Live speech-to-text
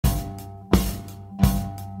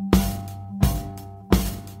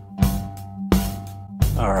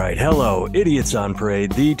All right. Hello, Idiots on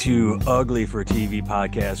Parade, the Too Ugly for TV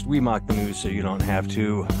podcast. We mock the news so you don't have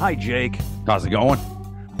to. Hi, Jake. How's it going?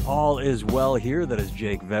 All is well here. That is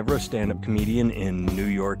Jake Vevra, stand-up comedian in New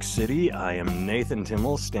York City. I am Nathan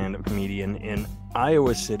Timmel, stand-up comedian in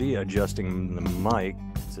Iowa City, adjusting the mic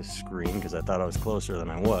to screen because I thought I was closer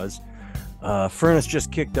than I was. Furnace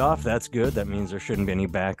just kicked off. That's good. That means there shouldn't be any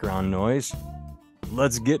background noise.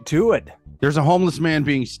 Let's get to it. There's a homeless man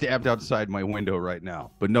being stabbed outside my window right now,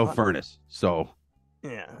 but no furnace. So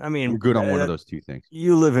yeah, I mean, we're good on one of those two things.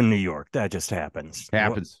 You live in New York. That just happens.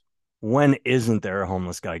 Happens. When isn't there a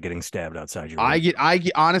homeless guy getting stabbed outside your window? I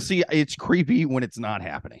get honestly, it's creepy when it's not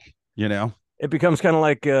happening, you know? It becomes kind of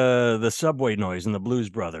like the subway noise in the Blues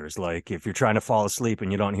Brothers. Like if you're trying to fall asleep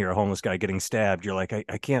and you don't hear a homeless guy getting stabbed, you're like,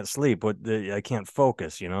 I can't sleep. I can't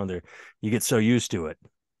focus. You know, you get so used to it.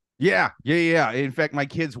 Yeah. In fact, my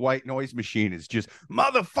kid's white noise machine is just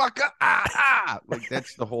motherfucker. Like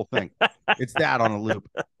that's the whole thing. It's that on a loop.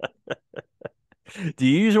 Do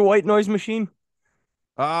you use a white noise machine?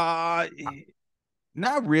 Not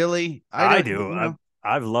really. I do. You know?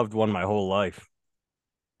 I've loved one my whole life.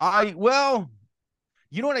 Well,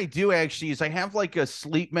 you know what I do actually is I have like a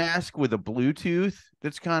sleep mask with a Bluetooth.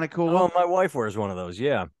 That's kind of cool. Oh, my wife wears one of those.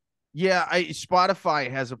 Yeah. Yeah, Spotify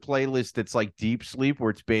has a playlist that's like deep sleep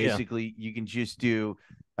where it's basically you can just do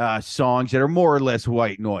songs that are more or less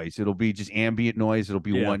white noise. It'll be just ambient noise. It'll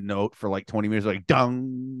be one note for like 20 minutes, like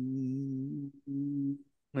dung,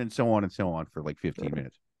 and so on for like 15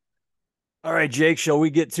 minutes. All right, Jake, shall we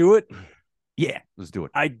get to it? Yeah, let's do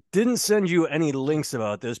it. I didn't send you any links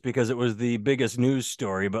about this because it was the biggest news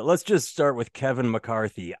story, but let's just start with Kevin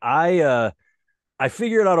McCarthy. I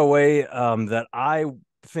figured out a way that I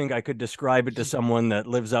think I could describe it to someone that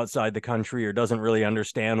lives outside the country or doesn't really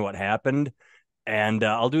understand what happened. And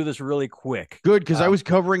I'll do this really quick. Good, because I was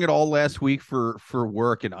covering it all last week for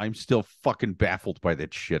work, and I'm still fucking baffled by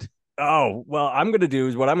that shit. Oh, well, I'm going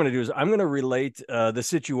to relate the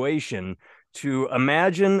situation to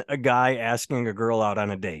imagine a guy asking a girl out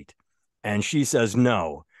on a date, and she says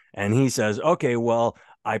no. And he says, okay, well,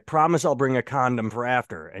 I promise I'll bring a condom for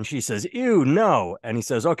after. And she says, ew, no. And he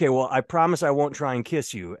says, okay, well, I promise I won't try and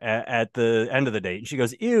kiss you at the end of the date. And she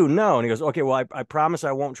goes, ew, no. And he goes, okay, well, I promise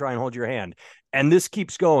I won't try and hold your hand. And this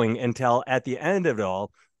keeps going until at the end of it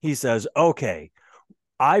all, he says, okay,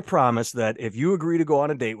 I promise that if you agree to go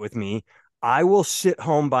on a date with me, I will sit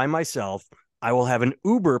home by myself. I will have an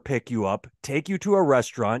Uber pick you up, take you to a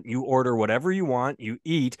restaurant. You order whatever you want. You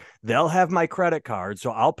eat. They'll have my credit card,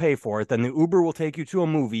 so I'll pay for it. Then the Uber will take you to a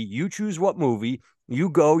movie. You choose what movie.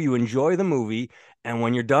 You go. You enjoy the movie. And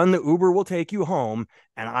when you're done, the Uber will take you home.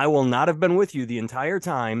 And I will not have been with you the entire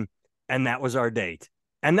time. And that was our date.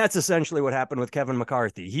 And that's essentially what happened with Kevin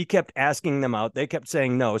McCarthy. He kept asking them out. They kept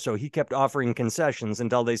saying no. So he kept offering concessions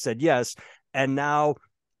until they said yes. And now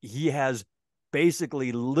he has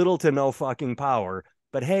basically little to no fucking power,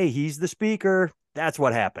 but hey, he's the speaker. That's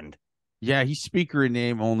what happened. Yeah, he's speaker in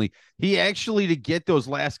name only. He actually, to get those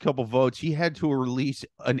last couple votes, he had to release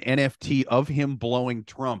an NFT of him blowing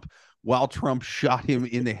Trump while Trump shot him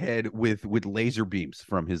in the head with laser beams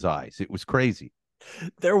from his eyes. It was crazy.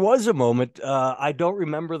 There was a moment, I don't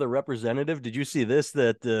remember the representative. Did you see this?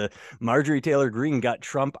 That Marjorie Taylor Greene got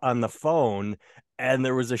Trump on the phone, and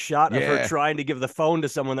there was a shot of her trying to give the phone to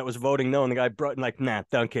someone that was voting no, and the guy brought like, nah,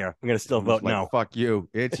 don't care. I'm gonna still vote no. Fuck you.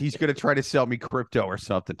 He's gonna try to sell me crypto or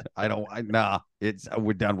something.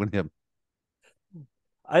 We're done with him.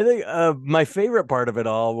 I think my favorite part of it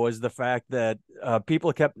all was the fact that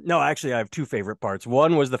people kept. No, actually, I have two favorite parts.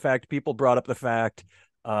 One was the fact people brought up the fact.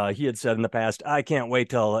 He had said in the past, I can't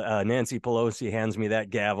wait till Nancy Pelosi hands me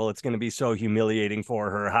that gavel. It's going to be so humiliating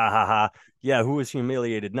for her. Ha, ha, ha. Yeah, who is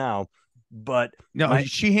humiliated now? But no,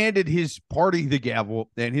 she handed his party the gavel,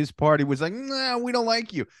 and his party was like, nah, we don't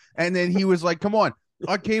like you. And then he was like, come on,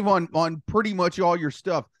 I'll cave on pretty much all your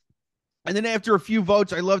stuff. And then after a few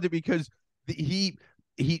votes, I loved it because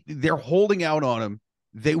they're holding out on him.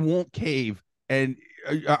 They won't cave. And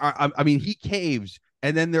I mean, he caves,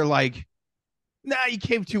 and then they're like, nah, you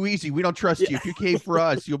cave too easy. We don't trust you. If you cave for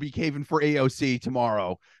us, you'll be caving for AOC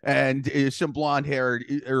tomorrow, and some blonde-haired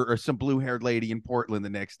or some blue-haired lady in Portland the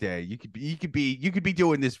next day. You could be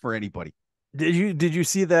doing this for anybody. Did you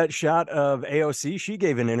see that shot of AOC? She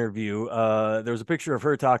gave an interview. There was a picture of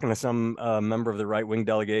her talking to some member of the right-wing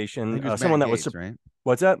delegation. Someone that was right.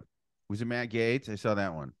 What's that? Was it Matt Gaetz? I saw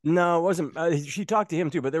that one. No, it wasn't. She talked to him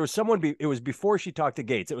too, but there was someone. It was before she talked to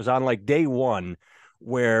Gaetz. It was on like day one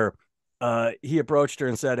where he approached her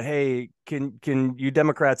and said, "Hey, can you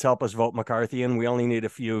Democrats help us vote McCarthy in? We only need a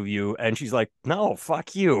few of you." And she's like, "No,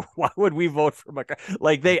 fuck you. Why would we vote for McCarthy?"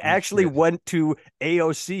 Like they No actually shit. went to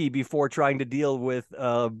AOC before trying to deal with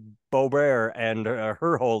Boebert and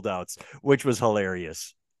her holdouts, which was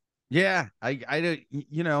hilarious. Yeah, I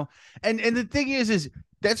don't, and the thing is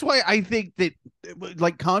that's why I think that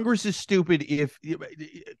like Congress is stupid if,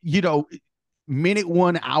 minute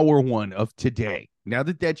one, hour one of today, now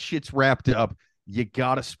that shit's wrapped up, you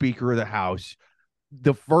got a Speaker of the House.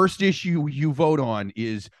 The first issue you vote on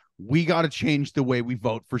is we got to change the way we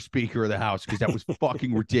vote for Speaker of the House because that was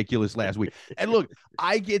fucking ridiculous last week. And look,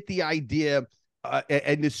 I get the idea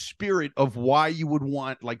and the spirit of why you would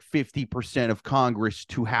want like 50% of Congress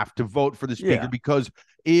to have to vote for the Speaker, Yeah. because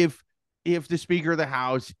if the Speaker of the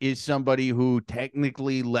House is somebody who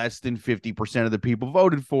technically less than 50% of the people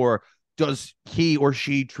voted for, does he or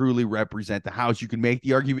she truly represent the House? You can make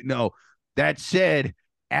the argument, no. That said,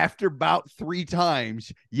 after about 3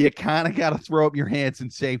 times, you kind of got to throw up your hands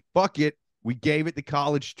and say, fuck it. We gave it the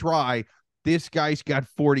college try. This guy's got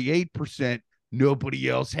 48%. Nobody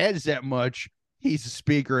else has that much. He's the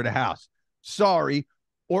Speaker of the House. Sorry.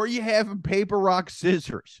 Or you have him paper, rock,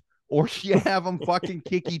 scissors. Or you have them fucking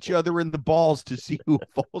kick each other in the balls to see who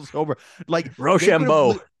falls over. Like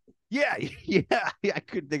Rochambeau. Yeah, I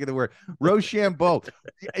couldn't think of the word. Rochambeau.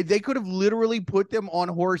 They could have literally put them on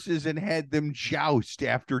horses and had them joust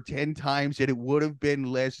after 10 times, and it would have been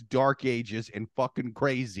less Dark Ages and fucking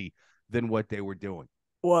crazy than what they were doing.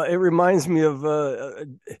 Well, it reminds me of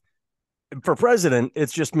for president,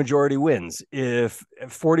 it's just majority wins. If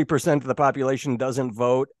 40% of the population doesn't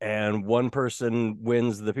vote and one person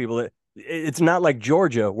wins, the people that it's not like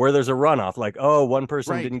Georgia where there's a runoff, like, oh, one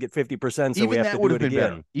person Right. didn't get 50%, so Even we have that to would do have it been again.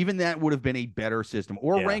 better. Even that would have been a better system,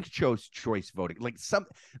 or Yeah. ranked choice voting, like some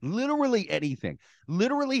literally anything.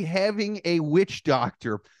 Literally having a witch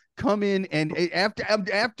doctor come in and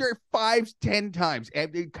after 5-10 times,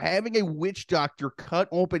 having a witch doctor cut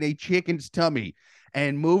open a chicken's tummy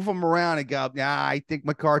and move them around and go, nah, I think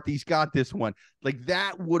McCarthy's got this one. Like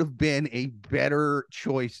that would have been a better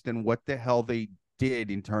choice than what the hell they did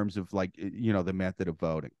in terms of like, the method of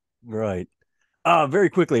voting. Right. Very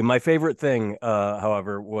quickly, my favorite thing,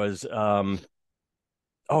 however, was oh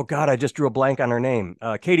God, I just drew a blank on her name.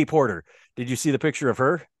 Katie Porter. Did you see the picture of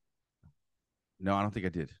her? No, I don't think I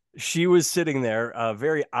did. She was sitting there,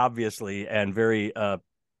 very obviously and very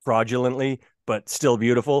fraudulently, but still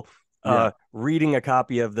beautiful, Yeah. reading a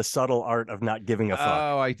copy of The Subtle Art of Not Giving a Fuck.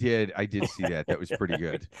 Oh, I did. I did see that. That was pretty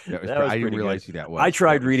good. That was I didn't pretty good. realize who that I was.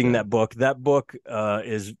 tried reading that book. That book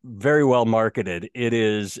is very well marketed. It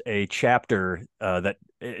is a chapter that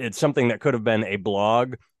it's something that could have been a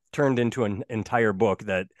blog turned into an entire book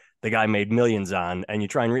that the guy made millions on. And you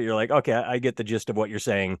try and read, you're like, okay, I get the gist of what you're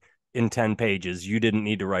saying in 10 pages. You didn't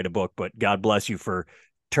need to write a book, but God bless you for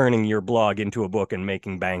turning your blog into a book and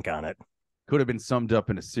making bank on it. Could have been summed up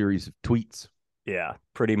in a series of tweets. Yeah,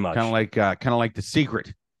 pretty much. Kind of like The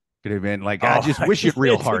Secret. Could have been like, I just wish it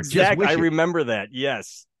real hard. Just wish I it. remember that.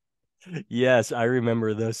 Yes. Yes, I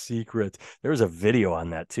remember The Secret. There was a video on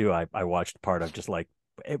that too. I watched part of, just like,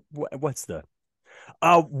 what's the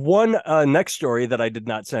one next story that I did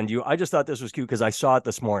not send you. I just thought this was cute because I saw it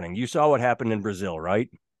this morning. You saw what happened in Brazil, right?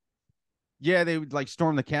 Yeah, they would like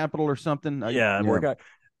storm the Capitol or something. Yeah.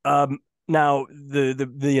 Now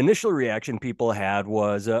the initial reaction people had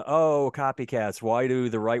was, oh, copycats. Why do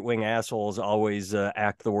the right wing assholes always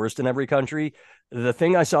act the worst in every country? The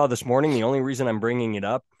thing I saw this morning, the only reason I'm bringing it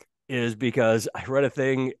up is because I read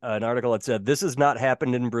an article that said this has not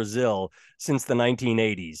happened in Brazil since the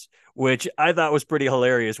 1980s, which I thought was pretty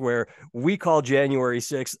hilarious, where we call January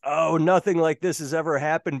 6th, oh, nothing like this has ever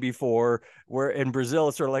happened before, where in Brazil,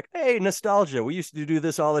 it's sort of like, hey, nostalgia. We used to do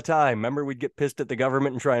this all the time. Remember, we'd get pissed at the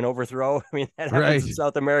government and try and overthrow? I mean, that happens in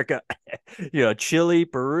South America, Chile,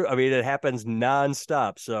 Peru. I mean, it happens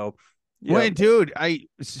nonstop. So, Well, dude,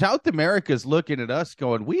 South America's looking at us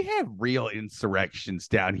going, we have real insurrections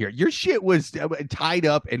down here. Your shit was tied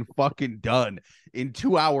up and fucking done in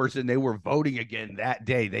 2 hours, and they were voting again that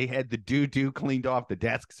day. They had the doo-doo cleaned off the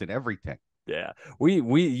desks and everything. Yeah,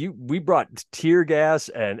 we brought tear gas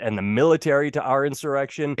and the military to our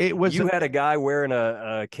insurrection. You had a guy wearing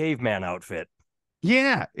a caveman outfit.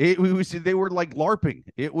 Yeah, it was. They were like LARPing.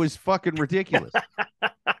 It was fucking ridiculous.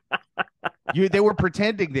 They were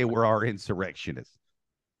pretending they were our insurrectionists.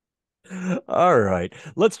 All right,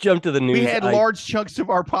 let's jump to the news. We had large chunks of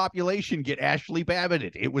our population get Ashley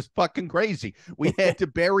Babbitt. It was fucking crazy. We had to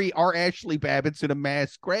bury our Ashley Babbitts in a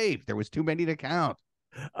mass grave. There was too many to count.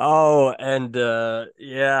 Oh, and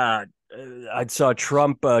yeah, I saw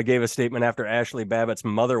Trump gave a statement after Ashley Babbitt's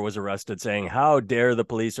mother was arrested saying, how dare the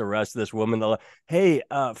police arrest this woman? Hey,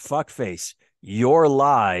 fuckface, your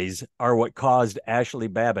lies are what caused Ashley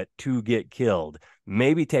Babbitt to get killed.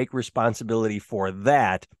 Maybe take responsibility for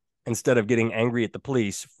that instead of getting angry at the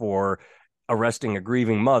police for arresting a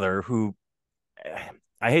grieving mother who,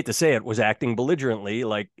 I hate to say it, was acting belligerently.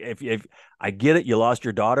 Like, if I get it, you lost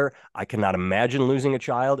your daughter. I cannot imagine losing a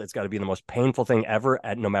child. It's got to be the most painful thing ever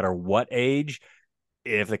at no matter what age.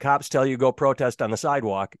 If the cops tell you go protest on the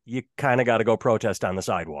sidewalk, you kind of got to go protest on the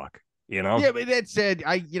sidewalk, you know? Yeah, but that said,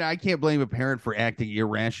 I can't blame a parent for acting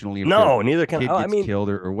irrationally if No, their neither can kid gets killed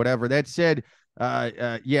or whatever. That said,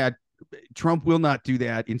 yeah, Trump will not do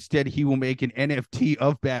that. Instead, he will make an NFT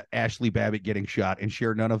of Ashley Babbitt getting shot and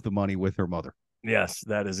share none of the money with her mother. Yes,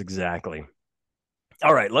 that is exactly.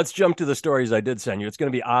 All right, let's jump to the stories I did send you. It's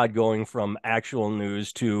going to be odd going from actual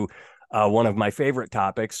news to one of my favorite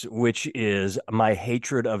topics, which is my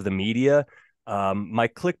hatred of the media. My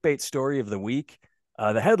clickbait story of the week.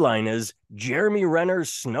 The headline is Jeremy Renner's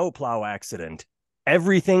snowplow accident.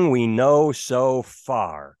 Everything we know so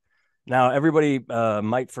far. Now, everybody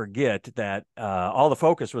might forget that all the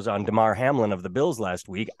focus was on Damar Hamlin of the Bills last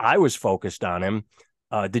week. I was focused on him.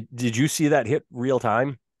 Did you see that hit real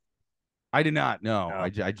time? I did not. No, No. I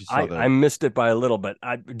just saw I missed it by a little bit.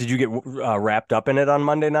 Did you get wrapped up in it on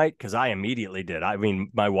Monday night? Because I immediately did. I mean,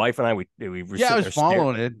 my wife and I, we were yeah, I sitting was there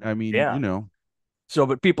following it. I mean, Yeah. you know, So,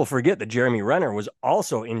 but people forget that Jeremy Renner was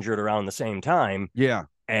also injured around the same time yeah.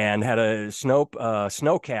 and had a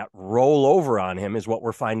snowcat roll over on him, is what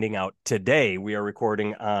we're finding out today. We are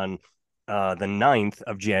recording on the 9th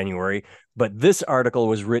of January, but this article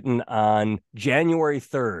was written on January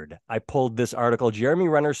 3rd. I pulled this article, Jeremy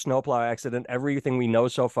Renner snowplow accident, everything we know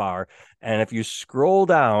so far. And if you scroll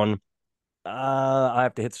down, I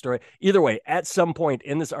have to hit story. Either way, at some point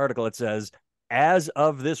in this article, it says, as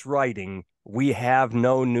of this writing, we have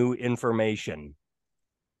no new information.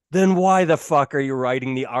 Then why the fuck are you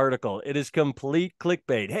writing the article? It is complete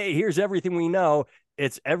clickbait. Hey, here's everything we know.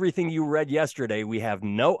 It's everything you read yesterday. We have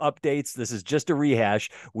no updates. This is just a rehash.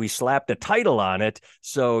 We slapped a title on it.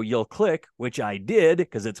 So you'll click, which I did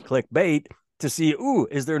because it's clickbait, to see, ooh,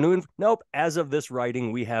 is there new? Nope. As of this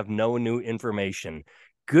writing, we have no new information.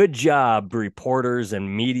 Good job, reporters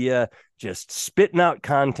and media, just spitting out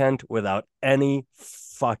content without any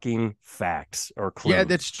fucking facts or clues. Yeah,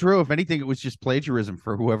 that's true. If anything, it was just plagiarism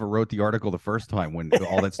for whoever wrote the article the first time when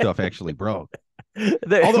all that stuff actually broke.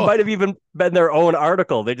 It might have even been their own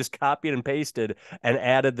article. They just copied and pasted and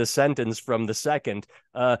added the sentence from the second.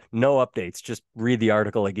 No updates. Just read the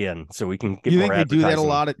article again so we can get you more think they do that a advertising.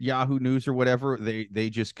 lot at Yahoo News or whatever? They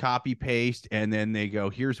just copy paste and then they go,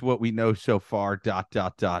 here's what we know so far, ...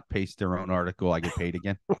 paste their own article. I get paid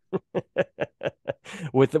again.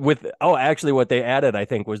 with actually what they added, I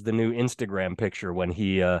think, was the new Instagram picture when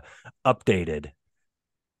he updated.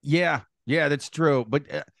 Yeah, that's true. But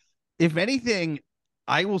if anything,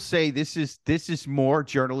 I will say this is more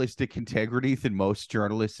journalistic integrity than most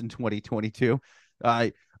journalists in 2022.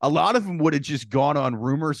 A lot of them would have just gone on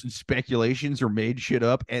rumors and speculations or made shit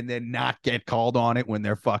up and then not get called on it when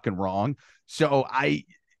they're fucking wrong. So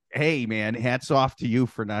hey man, hats off to you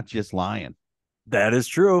for not just lying. That is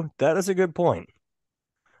true. That is a good point.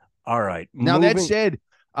 All right. Now that said,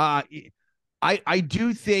 I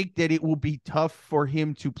do think that it will be tough for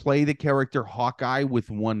him to play the character Hawkeye with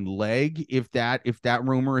one leg if that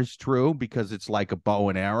rumor is true, because it's like a bow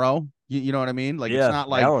and arrow. You know what I mean? Like, yeah, it's not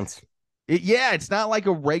like balance. It's not like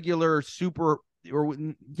a regular super, or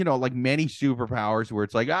like many superpowers where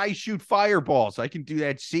it's like, I shoot fireballs, I can do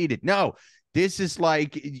that seated. No, this is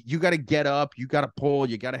like you got to get up, you got to pull,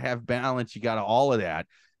 you got to have balance, you got to all of that.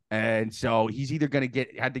 And so he's either going to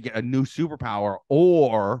had to get a new superpower,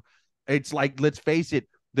 or it's like, let's face it,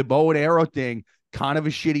 the bow and arrow thing, kind of a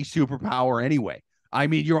shitty superpower anyway. I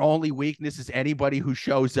mean, your only weakness is anybody who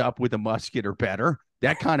shows up with a musket or better.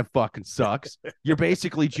 That kind of fucking sucks. You're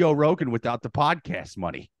basically Joe Rogan without the podcast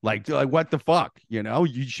money. Like what the fuck?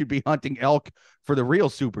 You should be hunting elk for the real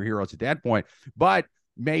superheroes at that point. But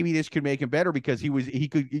maybe this could make him better because he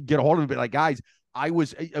could get a hold of it. But like, guys,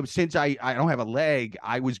 since I don't have a leg,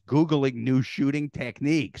 I was Googling new shooting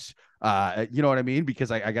techniques. You know what I mean? Because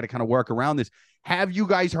I got to kind of work around this. Have you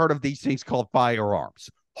guys heard of these things called firearms?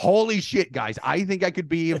 Holy shit, guys. I think I could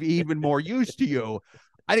be of even more use to you.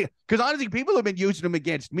 Because honestly, people have been using them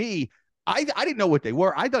against me. I didn't know what they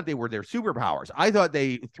were. I thought they were their superpowers. I thought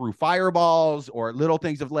they threw fireballs or little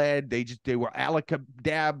things of lead. They were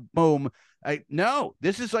alakadab, boom. No,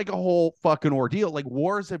 this is like a whole fucking ordeal. Like,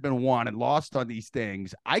 wars have been won and lost on these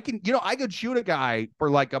things. I could shoot a guy for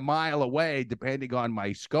like a mile away, depending on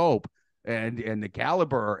my scope. and the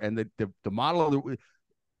caliber and the model of the,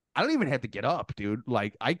 I don't even have to get up, dude.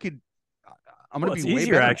 Like I'm gonna It's be way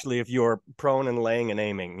easier better. actually if you're prone and laying and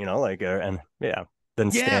aiming, like and yeah,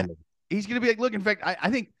 than Yeah, standing. he's gonna be like, look. In fact, I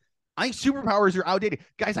think superpowers are outdated,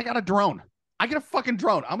 guys. I got a drone. I got a fucking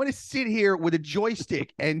drone. I'm gonna sit here with a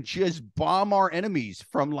joystick and just bomb our enemies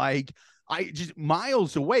from like I just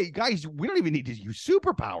miles away, guys. We don't even need to use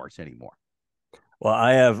superpowers anymore. Well,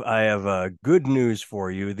 I have good news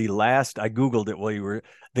for you. I googled it while you were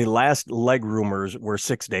the last leg rumors were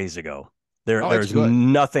 6 days ago. Oh, that's there's good.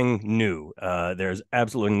 nothing new. There's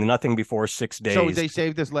absolutely nothing before six So days. they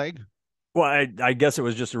saved this leg. Well, I guess it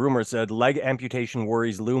was just a rumor. It said leg amputation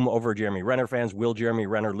worries loom over Jeremy Renner fans. Will Jeremy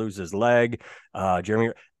Renner lose his leg?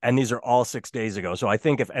 And these are all 6 days ago. So I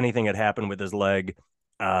think if anything had happened with his leg,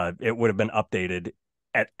 it would have been updated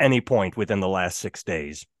at any point within the last 6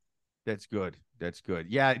 days. That's good. That's good.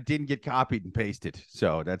 Yeah, it didn't get copied and pasted.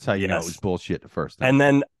 So that's how you know it was Yes. bullshit the first time. And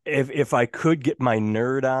then if I could get my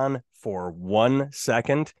nerd on for 1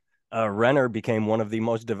 second, Renner became one of the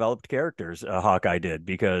most developed characters Hawkeye did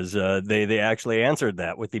because they actually answered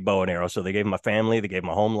that with the bow and arrow. So they gave him a family, they gave him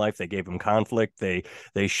a home life, they gave him conflict. They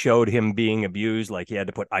showed him being abused, like he had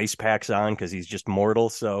to put ice packs on because he's just mortal.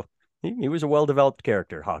 So he was a well developed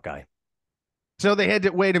character, Hawkeye. So they had to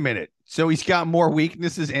wait a minute. So he's got more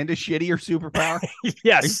weaknesses and a shittier superpower. Are you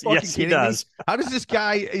Yes, fucking yes, he kidding me? does. How does this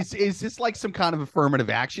guy is this like some kind of affirmative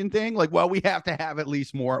action thing? Like, well, we have to have at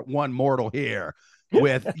least one mortal here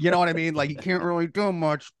with, you know what I mean? Like he can't really do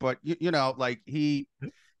much, but like he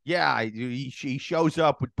shows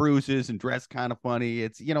up with bruises and dressed kind of funny.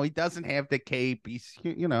 It's he doesn't have the cape. He's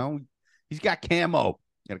got camo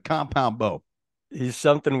and a compound bow. He's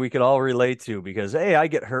something we could all relate to because hey, I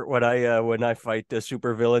get hurt when I fight the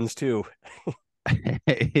super villains too.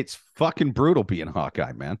 It's fucking brutal being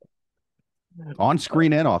Hawkeye, man. On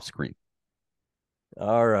screen and off screen.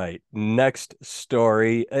 All right, next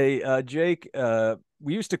story. Hey, Jake,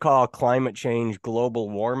 we used to call climate change global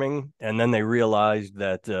warming, and then they realized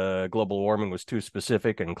that global warming was too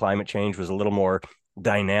specific and climate change was a little more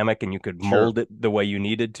dynamic and you could Sure. mold it the way you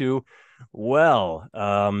needed to. Well,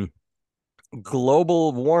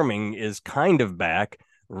 global warming is kind of back.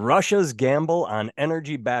 Russia's gamble on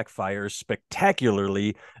energy backfires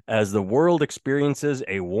spectacularly as the world experiences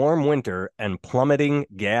a warm winter and plummeting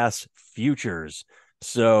gas futures.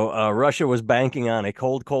 So, Russia was banking on a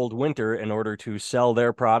cold winter in order to sell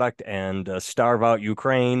their product and starve out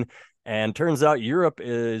Ukraine. And turns out Europe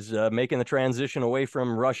is making the transition away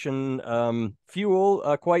from Russian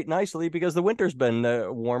fuel quite nicely because the winter's been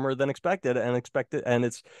warmer than expected, and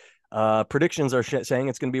it's predictions are saying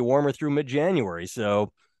it's going to be warmer through mid-January.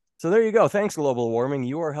 So there you go. Thanks, global warming.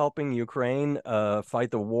 You are helping Ukraine fight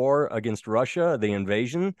the war against Russia, the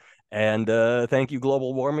invasion. And thank you,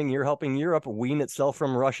 global warming. You're helping Europe wean itself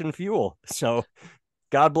from Russian fuel. So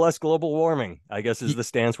God bless global warming, I guess is the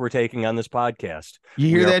stance we're taking on this podcast.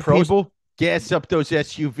 You We hear are that, people? Gas up those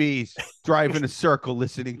SUVs, drive in a circle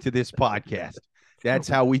listening to this podcast. That's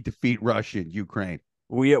how we defeat Russia and Ukraine.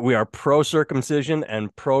 we are pro circumcision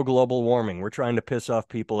and pro global warming. We're trying to piss off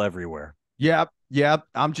people everywhere. Yep.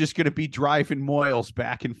 I'm just going to be driving Moyles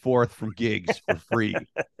back and forth from gigs for free.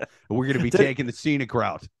 We're going to be taking the scenic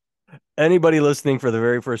route. Anybody listening for the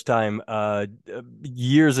very first time,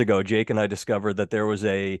 years ago, Jake and I discovered that there was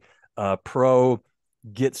a pro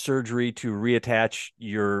get surgery to reattach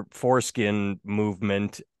your foreskin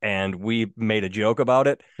movement, and we made a joke about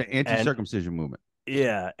it. The anti-circumcision movement.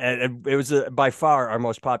 Yeah, and it was by far our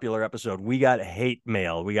most popular episode. We got hate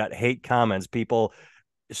mail, we got hate comments. People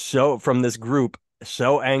from this group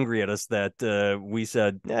so angry at us that we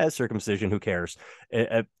said, circumcision, who cares?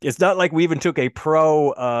 It's not like we even took a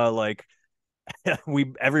pro like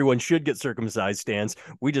everyone should get circumcised stance.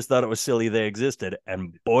 We just thought it was silly they existed,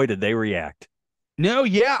 and boy did they react. No,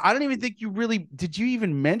 yeah, I don't even think you really did. You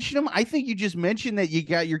even mention them? I think you just mentioned that you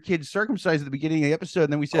got your kids circumcised at the beginning of the episode,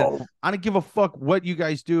 and then we said, I don't give a fuck what you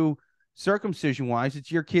guys do circumcision wise.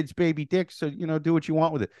 It's your kid's baby dick, so do what you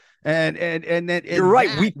want with it. And you're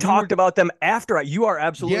right. We talked about them after. You are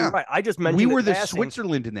absolutely right. I just mentioned we were the passing.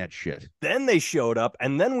 Switzerland in that shit. Then they showed up,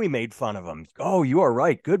 and then we made fun of them. Oh, you are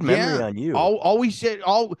right. Good memory on you. All we said,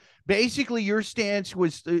 basically your stance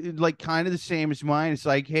was like kind of the same as mine. It's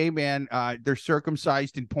like, hey man, they're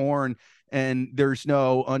circumcised in porn, and there's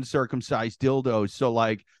no uncircumcised dildos. So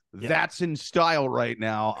like that's in style right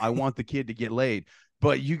now. I want the kid to get laid.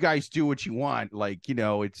 But you guys do what you want. Like,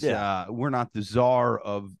 it's we're not the czar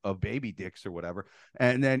of baby dicks or whatever.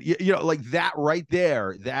 And then, like that right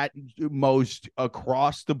there, that most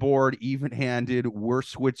across the board, even handed, we're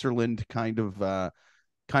Switzerland kind of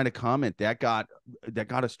kind of comment that got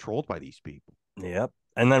us trolled by these people. Yep.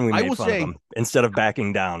 And then we I made will fun of say, them instead of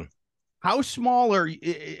backing down. how small are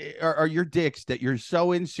your dicks that you're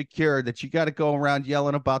so insecure that you got to go around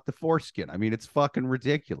yelling about the foreskin? I mean, it's fucking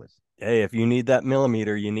ridiculous. Hey, if you need that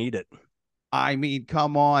millimeter, you need it. I mean,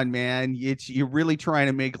 come on, man. You're really trying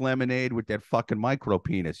to make lemonade with that fucking micro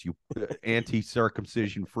penis, you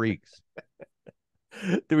anti-circumcision freaks.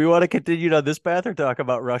 Do we want to continue down this path or talk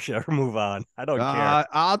about Russia or move on? I don't care.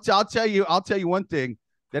 I'll tell you one thing.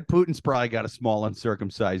 That Putin's probably got a small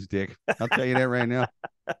uncircumcised dick. I'll tell you that right now.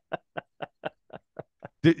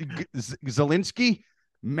 Zelensky,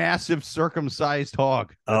 massive circumcised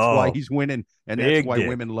hog. That's why he's winning, and that's why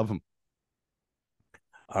women love him.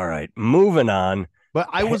 All right, moving on. But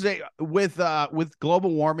I was with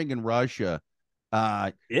global warming in Russia.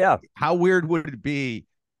 Yeah, how weird would it be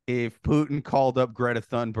if Putin called up Greta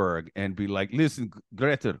Thunberg and be like, "Listen,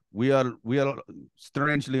 Greta, we are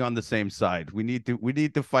strangely on the same side. We need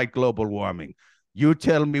to fight global warming. You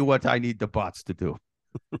tell me what I need the bots to do.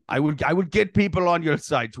 I would get people on your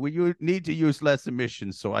side. You need to use less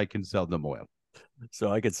emissions so I can sell them oil.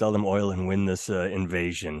 So I could sell them oil and win this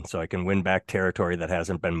invasion. So I can win back territory that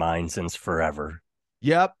hasn't been mine since forever."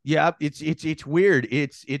 Yep. It's weird.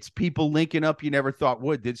 It's people linking up you never thought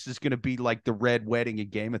would. This is going to be like the Red Wedding in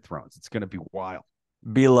Game of Thrones. It's going to be wild.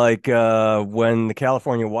 Be like when the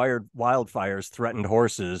California wildfires threatened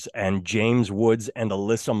horses, and James Woods and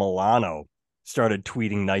Alyssa Milano started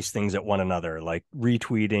tweeting nice things at one another, like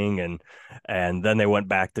retweeting, and then they went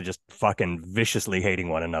back to just fucking viciously hating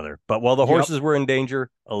one another. But while the horses were in danger,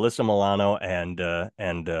 Alyssa Milano and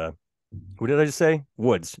who did I just say?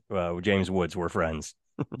 Woods, James Woods were friends.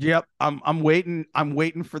 Yep. I'm waiting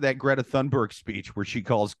for that Greta Thunberg speech where she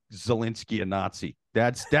calls Zelensky a Nazi.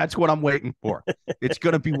 That's what I'm waiting for. It's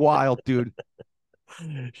gonna be wild, dude.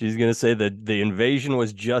 She's gonna say that the invasion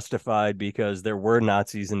was justified because there were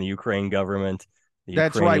Nazis in the Ukraine government.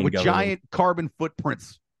 That's right, with giant carbon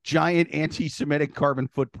footprints, giant anti-Semitic carbon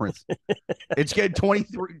footprints. It's getting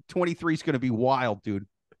 23 is gonna be wild, dude.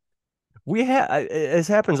 We have, it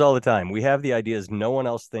happens all the time. We have the ideas no one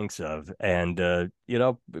else thinks of. And,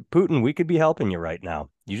 Putin, we could be helping you right now.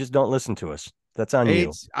 You just don't listen to us. That's on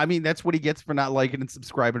you. I mean, that's what he gets for not liking and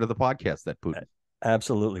subscribing to the podcast, that Putin.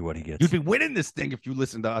 Absolutely what he gets. You'd be winning this thing if you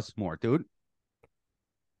listened to us more, dude.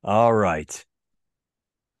 All right.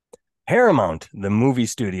 Paramount, the movie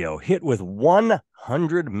studio, hit with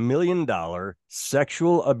 $100 million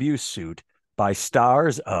sexual abuse suit by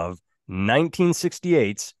stars of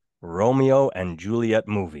 1968's Romeo and Juliet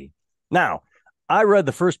movie. Now, I read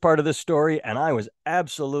the first part of this story and I was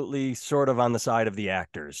absolutely sort of on the side of the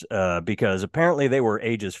actors because apparently they were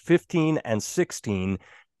ages 15 and 16,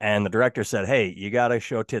 and the director said, "Hey, you got to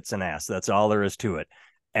show tits and ass. That's all there is to it."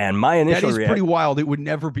 And my initial reaction, pretty wild. It would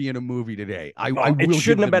never be in a movie today. It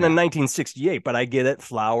shouldn't have been in 1968, but I get it.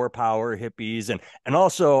 Flower power, hippies, and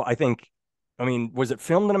also I think, I mean, was it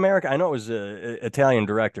filmed in America? I know it was an Italian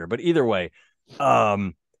director, but either way,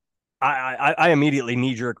 I immediately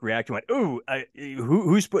knee-jerk reaction went, "Ooh,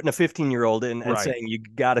 who's putting a 15-year-old in and saying you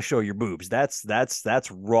got to show your boobs? That's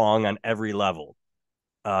wrong on every level.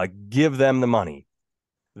 Give them the money."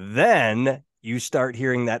 Then you start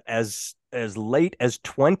hearing that as late as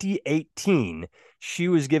 2018, she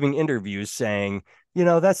was giving interviews saying,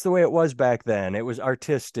 that's the way it was back then. It was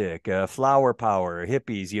artistic, flower power,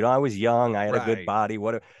 hippies. I was young, I had a good body,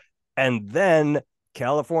 whatever. And then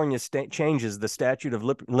California changes the statute of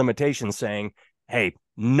limitations saying, "Hey,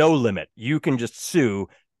 no limit. You can just sue."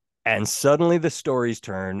 And suddenly the stories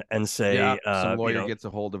turn and say, some lawyer gets a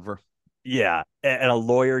hold of her. Yeah. And a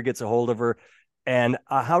lawyer gets a hold of her. And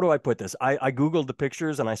how do I put this? I Googled the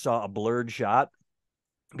pictures and I saw a blurred shot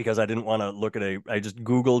because I didn't want to look at I just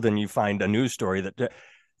Googled, and you find a news story that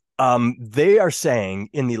they are saying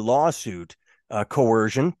in the lawsuit,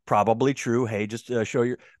 coercion, probably true. Hey, just show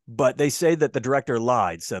your, but they say that the director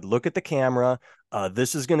lied, said, "Look at the camera.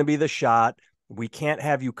 This is going to be the shot. We can't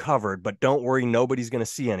have you covered, but don't worry, nobody's going to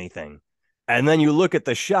see anything." And then you look at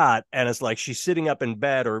the shot and it's like she's sitting up in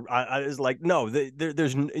bed, or it's like, no,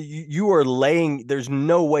 you are laying. There's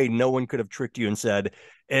no way no one could have tricked you and said,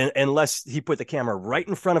 unless he put the camera right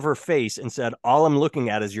in front of her face and said, "All I'm looking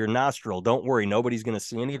at is your nostril. Don't worry, nobody's going to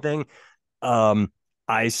see anything."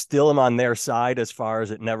 I still am on their side as far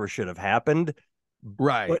as it never should have happened.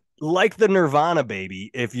 Right. But like the Nirvana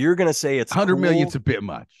baby, if you're going to say it's 100 cool, million's a bit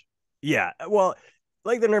much. Yeah. Well,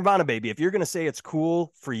 like the Nirvana baby, if you're going to say it's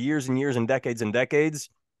cool for years and years and decades,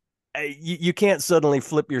 you can't suddenly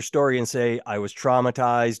flip your story and say, "I was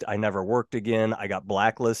traumatized. I never worked again. I got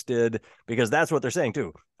blacklisted," because that's what they're saying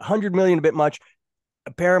too. 100 million, a bit much.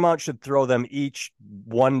 Paramount should throw them each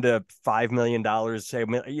 $1 to $5 million. Say,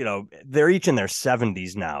 they're each in their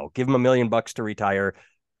 70s now. Give them $1 million to retire.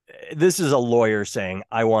 This is a lawyer saying,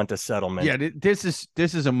 I want a settlement. Yeah, this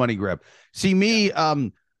is a money grab. See me,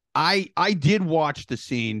 I did watch the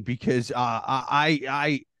scene because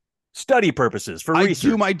I study purposes for research.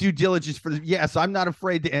 I do my due diligence for this. Yes, I'm not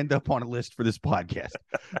afraid to end up on a list for this podcast.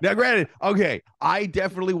 Now, granted, okay, I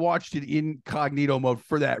definitely watched it incognito mode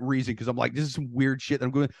for that reason because I'm like, this is some weird shit that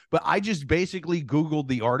I'm going. But I just basically Googled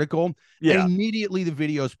the article, and immediately the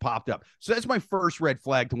videos popped up. So that's my first red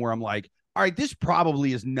flag to where I'm like, all right, this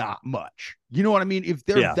probably is not much. You know what I mean? If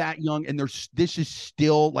they're that young and this is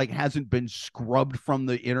still like hasn't been scrubbed from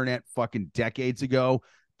the internet fucking decades ago,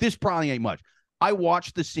 this probably ain't much. I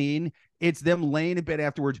watched the scene. It's them laying in bed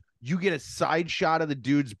afterwards. You get a side shot of the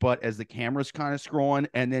dude's butt as the camera's kind of scrolling,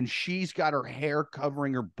 and then she's got her hair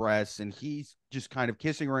covering her breasts, and he's just kind of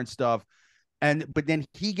kissing her and stuff. But then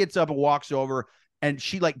he gets up and walks over, and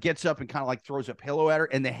she like gets up and kind of like throws a pillow at her,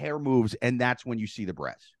 and the hair moves, and that's when you see the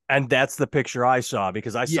breasts. And that's the picture I saw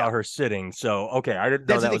because I saw her sitting. So, okay, I didn't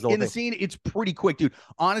know that was the whole in the scene. It's pretty quick, dude.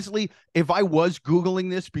 Honestly, if I was Googling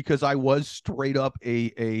this because I was straight up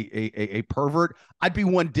a pervert, I'd be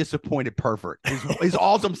one disappointed pervert. Is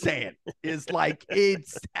all I'm saying. Is like and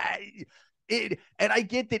I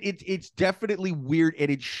get that it's definitely weird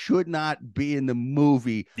and it should not be in the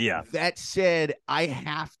movie. Yeah. That said, I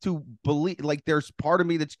have to believe, like, there's part of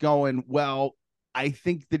me that's going, well, I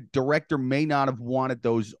think the director may not have wanted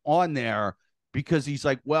those on there because he's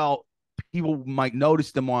like, well, people might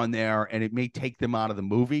notice them on there and it may take them out of the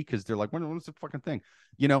movie because they're like, what's the fucking thing?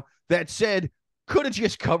 You know, that said, could have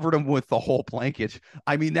just covered them with the whole blanket.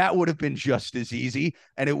 I mean, that would have been just as easy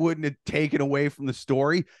and it wouldn't have taken away from the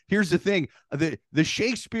story. Here's the thing. The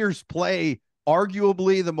Shakespeare's play,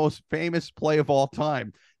 arguably the most famous play of all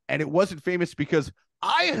time. And it wasn't famous because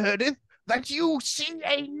I heard it that you see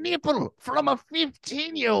a nipple from a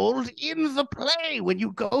 15-year-old in the play when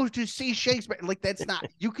you go to see Shakespeare. Like, that's not,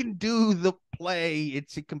 you can do the play.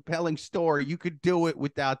 It's a compelling story. You could do it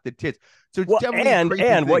without the tits. So it's definitely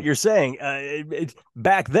and what you're saying,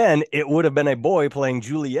 back then it would have been a boy playing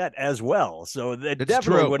Juliet as well. So that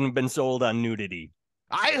definitely wouldn't have been sold on nudity.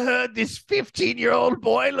 I heard this 15-year-old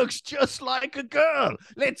boy looks just like a girl.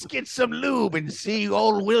 Let's get some lube and see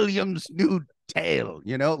old William's nude tail,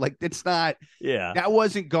 you know, like it's not, that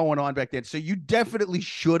wasn't going on back then. So you definitely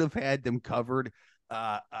should have had them covered.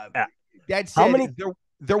 That said,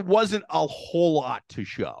 there wasn't a whole lot to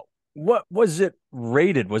show. What was it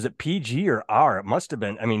rated? Was it PG or R? It must have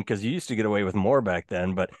been. I mean, because you used to get away with more back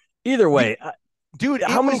then, but either way, dude,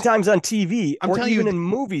 how many times on TV or even in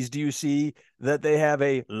movies do you see that they have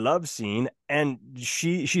a love scene and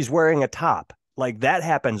she's wearing a top? Like that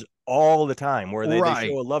happens all the time where they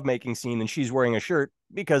show a lovemaking scene and she's wearing a shirt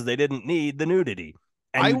because they didn't need the nudity.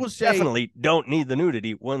 And I will say, definitely don't need the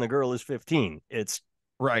nudity when the girl is 15. It's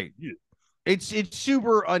right. It's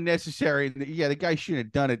super unnecessary. Yeah, the guy shouldn't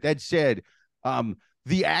have done it. That said,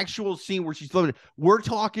 the actual scene where she's living, we're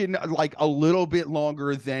talking like a little bit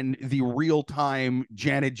longer than the real-time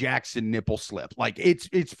Janet Jackson nipple slip. Like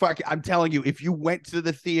it's fucking, I'm telling you, if you went to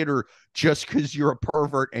the theater just because you're a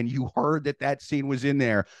pervert and you heard that scene was in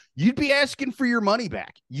there, you'd be asking for your money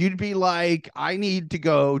back. You'd be like, I need to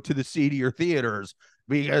go to the seedier theaters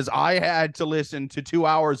because I had to listen to 2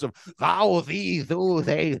 hours of how these do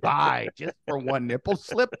they lie just for one nipple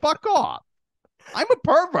slip. Fuck off. I'm a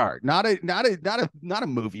pervert, not a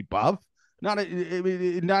movie buff, not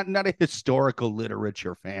a historical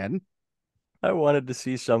literature fan. I wanted to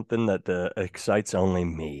see something that excites only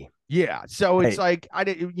me. Yeah, so it's like I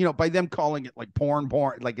didn't, by them calling it like porn,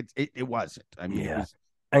 like it wasn't. I mean, yeah.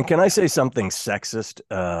 And can I say something sexist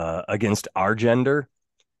against our gender?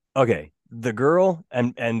 Okay, the girl,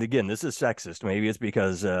 and again, this is sexist. Maybe it's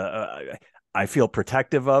because I feel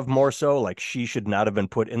protective of more so, like she should not have been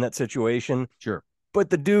put in that situation. Sure. But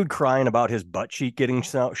the dude crying about his butt cheek getting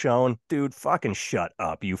shown, dude, fucking shut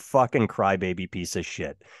up. You fucking crybaby piece of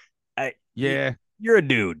shit. You're a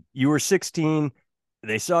dude. You were 16.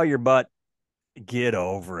 They saw your butt. Get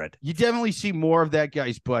over it. You definitely see more of that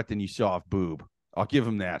guy's butt than you saw of boob. I'll give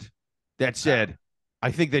him that. That said,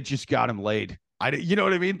 I think that just got him laid. You know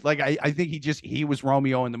what I mean? Like, I think he was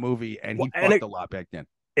Romeo in the movie and he fucked a lot back then.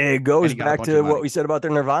 It goes back to what we said about their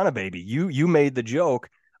Nirvana baby. You made the joke.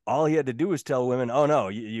 All he had to do was tell women, oh, no,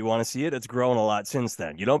 you want to see it? It's grown a lot since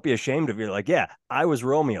then. You don't be ashamed of it. You're like, yeah, I was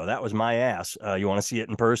Romeo. That was my ass. You want to see it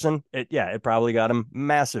in person? It probably got him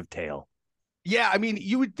massive tail. Yeah, I mean,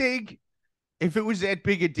 you would think if it was that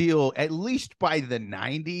big a deal, at least by the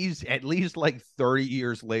 90s, at least like 30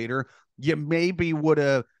 years later, you maybe would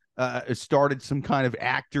have started some kind of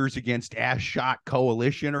actors against ass shot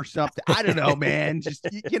coalition or something. I don't know, man. Just,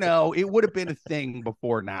 it would have been a thing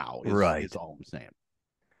before now, is all I'm saying.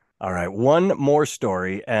 All right, one more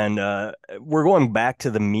story, and we're going back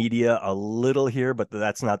to the media a little here, but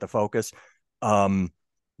that's not the focus.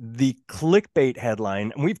 The clickbait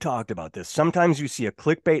headline, and we've talked about this. Sometimes you see a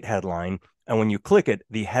clickbait headline, and when you click it,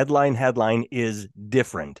 the headline is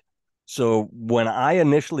different. So when I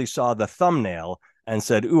initially saw the thumbnail and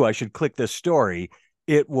said, "Ooh, I should click this story,"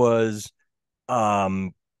 it was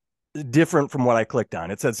different from what I clicked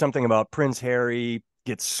on. It said something about Prince Harry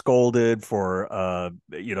gets scolded for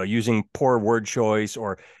using poor word choice,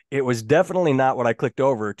 or it was definitely not what I clicked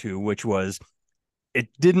over to, which was, it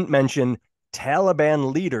didn't mention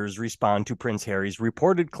Taliban leaders respond to Prince Harry's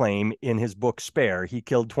reported claim in his book Spare he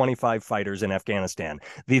killed 25 fighters in Afghanistan.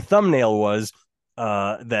 The thumbnail was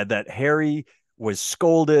that Harry was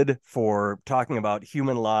scolded for talking about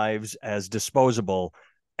human lives as disposable.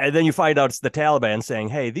 And then you find out it's the Taliban saying,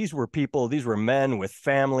 "Hey, these were people, these were men with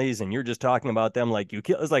families, and you're just talking about them like you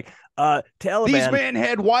kill." It's like, Taliban. These men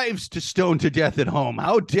had wives to stone to death at home.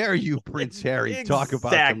 How dare you, Prince Harry, talk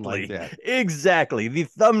about them like that? Exactly. The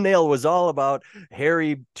thumbnail was all about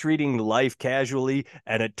Harry treating life casually,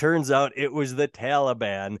 and it turns out it was the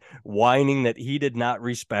Taliban whining that he did not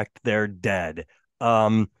respect their dead.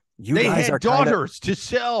 They had daughters to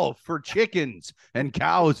sell for chickens and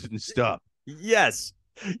cows and stuff. Yes.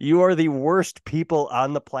 You are the worst people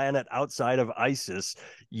on the planet outside of ISIS.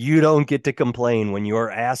 You don't get to complain when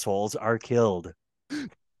your assholes are killed.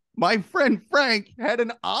 My friend Frank had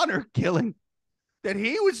an honor killing that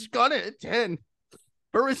he was going to attend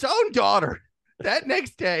for his own daughter that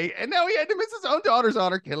next day, and now he had to miss his own daughter's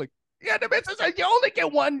honor killing. He had to miss you only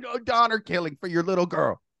get one honor killing for your little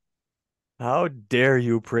girl. How dare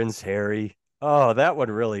you, Prince Harry? Oh, that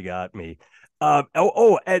one really got me.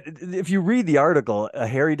 If you read the article,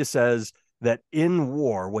 Harry just says that in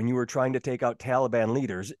war, when you were trying to take out Taliban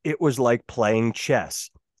leaders, it was like playing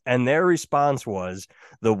chess. And their response was,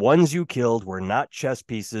 the ones you killed were not chess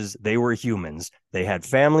pieces. They were humans. They had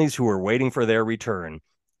families who were waiting for their return.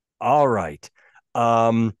 All right.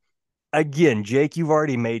 Again, Jake, you've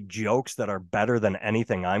already made jokes that are better than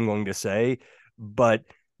anything I'm going to say, but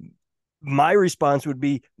my response would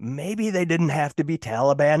be, maybe they didn't have to be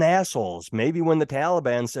Taliban assholes. Maybe when the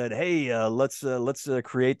Taliban said, "Hey, let's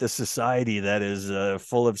create this society that is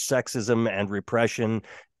full of sexism and repression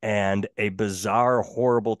and a bizarre,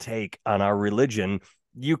 horrible take on our religion,"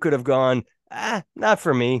 you could have gone, not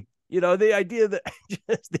for me. The idea that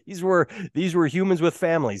just these were humans with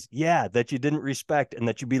families, that you didn't respect and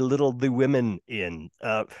that you belittled the women in.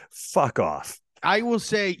 Fuck off. I will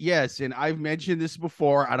say yes, and I've mentioned this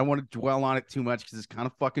before. I don't want to dwell on it too much because it's kind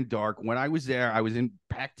of fucking dark. When I was there, I was in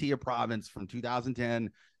Paktia province from 2010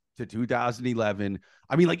 to 2011.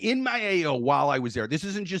 I mean, like in my AO while I was there. This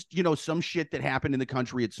isn't just, some shit that happened in the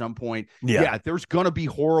country at some point. Yeah, there's going to be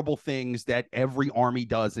horrible things that every army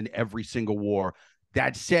does in every single war.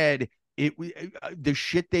 That said, the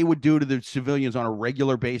shit they would do to the civilians on a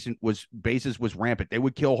regular basis was rampant. They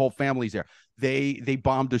would kill whole families there. They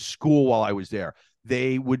bombed a school while I was there.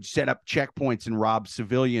 They would set up checkpoints and rob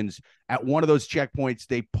civilians. At one of those checkpoints,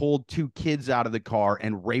 they pulled 2 kids out of the car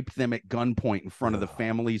and raped them at gunpoint in front of the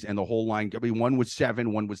families and the whole line. I mean, one was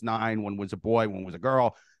 7, one was 9, one was a boy, one was a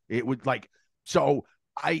girl. It would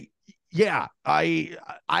I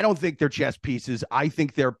don't think they're chess pieces. I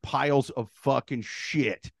think they're piles of fucking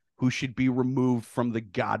shit who should be removed from the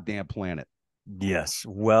goddamn planet. Yes,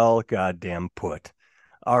 well goddamn put.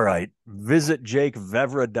 All right. Visit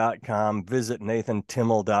jakevevra.com. Visit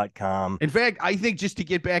nathantimmel.com. In fact, I think, just to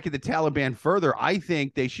get back at the Taliban further, I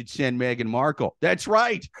think they should send Meghan Markle. That's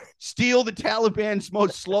right. Steal the Taliban's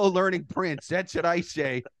most slow-learning prince. That's what I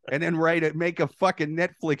say. And then make a fucking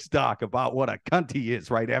Netflix doc about what a cunt he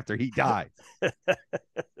is right after he dies.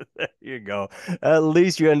 There you go. At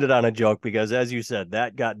least you ended on a joke, because as you said,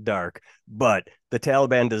 that got dark. But the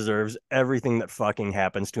Taliban deserves everything that fucking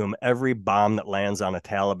happens to him. Every bomb that lands on a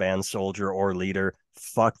Taliban soldier or leader.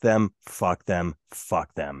 Fuck them, fuck them,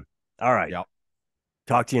 fuck them. All right. Yep.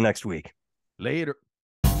 Talk to you next week. Later.